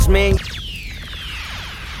man.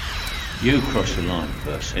 You crossed the line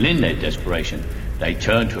first, and in their desperation, they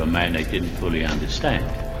turned to a man they didn't fully understand.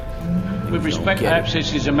 With respect, perhaps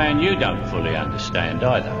this is a man you don't fully understand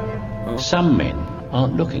either. Some men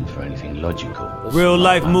aren't looking for anything logical. Real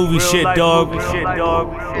life movie shit, dog.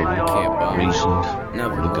 Reasoned,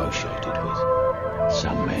 never negotiated with.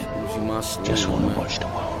 Some men just want to watch the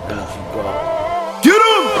world go. Get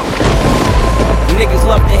him! Niggas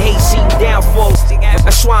love to hate, see downfalls.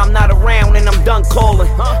 That's why I'm not around and I'm done calling.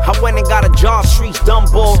 I went and got a job, streets dumb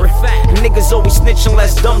boring. Niggas always snitching,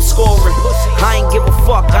 less dumb scoring. I ain't give a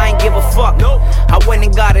fuck, I ain't give a fuck. I went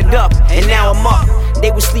and got it up, and now I'm up.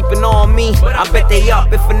 They was sleeping on me, I bet they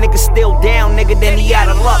up. If a nigga still down, nigga, then he out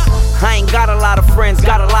of luck. I ain't got a lot of friends,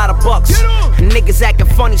 got a lot of bucks. Niggas acting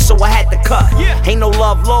funny, so I had to cut. Ain't no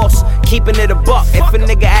love lost, keeping it a buck. If a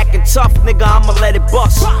nigga acting tough, nigga, I'ma let it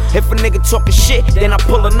bust. If a nigga talking shit, then I'm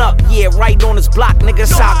pulling up. Yeah, right on his block,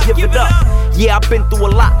 niggas, I'll give it up. Yeah, I've been through a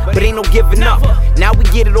lot, but ain't no giving up. Now we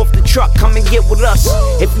get it off the truck, come and get with us.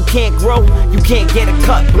 If you can't grow, you can't get a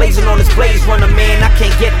cut. Blazing on this Blaze Runner, man, I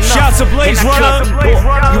can't get enough. Shouts to Blaze Runner.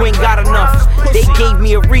 You ain't got enough. They gave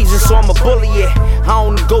me a reason, so I'ma bully it. I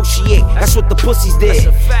don't negotiate, that's what the pussies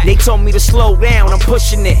did. They told me to slow down, I'm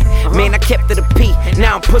pushing it. Man, I kept it a P,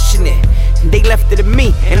 now I'm pushing it. They left it to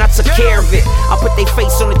me, and I took care of it. I put they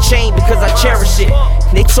face on the chain because I cherish it.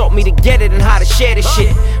 They taught me to get it and how to share this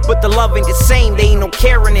shit. But the love ain't the same, they ain't no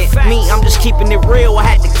care in it. Me, I'm just keeping it real, I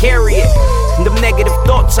had to carry it. Them negative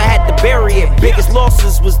thoughts, I had to bury it. Biggest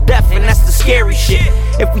losses was death, and that's the scary shit.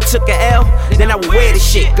 If we took a L, then I would wear the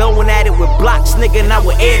shit. Going at it with blocks, nigga, and I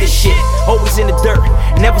would air the shit. Always in the dirt,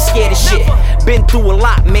 never scared of shit. Been through a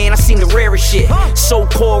lot, man, I seen the rarest shit.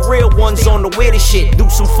 So-called real ones on the weirdest shit. Do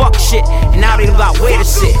some fuck shit, and now they don't got where to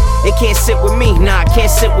sit. They can't sit with me, nah,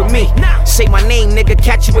 can't sit with me. Say my name, nigga,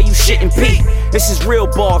 catch you where you shitting pee. This is real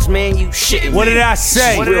balls, man, you shitting. What did I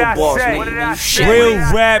say? Real balls, man, you shitting. Real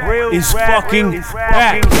rap is fucking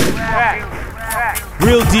back.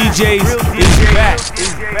 Real DJs is back.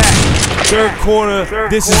 Third quarter,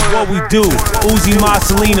 this is what we do. Uzi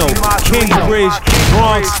Masalino, Kingsbridge,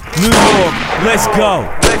 Bronx, New York. Let's go.